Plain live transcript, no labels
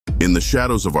In the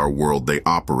shadows of our world, they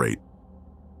operate.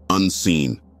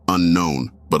 Unseen,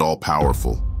 unknown, but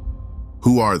all-powerful.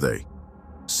 Who are they?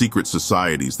 Secret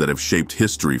societies that have shaped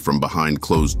history from behind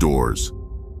closed doors.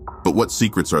 But what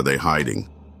secrets are they hiding?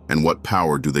 And what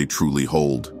power do they truly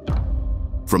hold?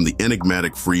 From the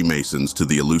enigmatic Freemasons to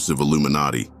the elusive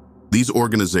Illuminati, these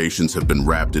organizations have been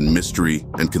wrapped in mystery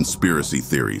and conspiracy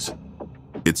theories.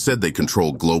 It's said they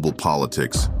control global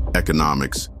politics,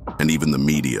 economics, and even the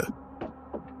media.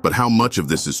 But how much of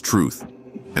this is truth,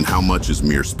 and how much is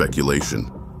mere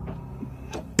speculation?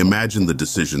 Imagine the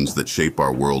decisions that shape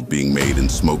our world being made in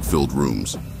smoke-filled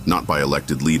rooms, not by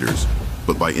elected leaders,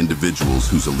 but by individuals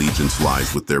whose allegiance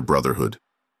lies with their brotherhood.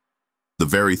 The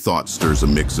very thought stirs a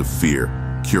mix of fear,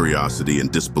 curiosity,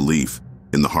 and disbelief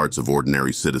in the hearts of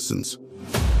ordinary citizens.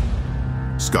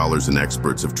 Scholars and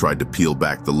experts have tried to peel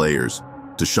back the layers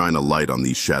to shine a light on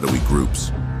these shadowy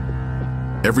groups.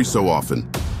 Every so often,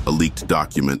 a leaked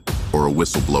document or a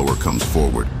whistleblower comes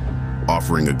forward,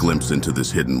 offering a glimpse into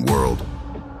this hidden world.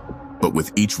 But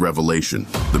with each revelation,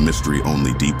 the mystery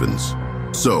only deepens.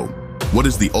 So, what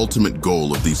is the ultimate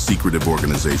goal of these secretive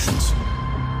organizations?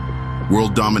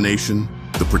 World domination,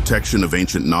 the protection of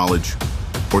ancient knowledge,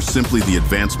 or simply the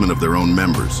advancement of their own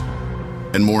members?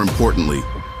 And more importantly,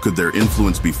 could their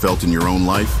influence be felt in your own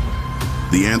life?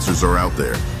 The answers are out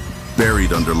there,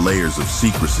 buried under layers of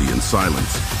secrecy and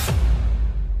silence.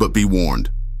 But be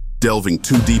warned, delving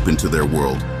too deep into their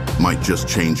world might just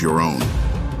change your own.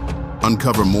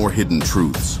 Uncover more hidden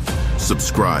truths,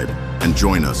 subscribe, and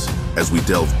join us as we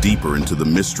delve deeper into the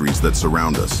mysteries that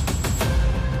surround us.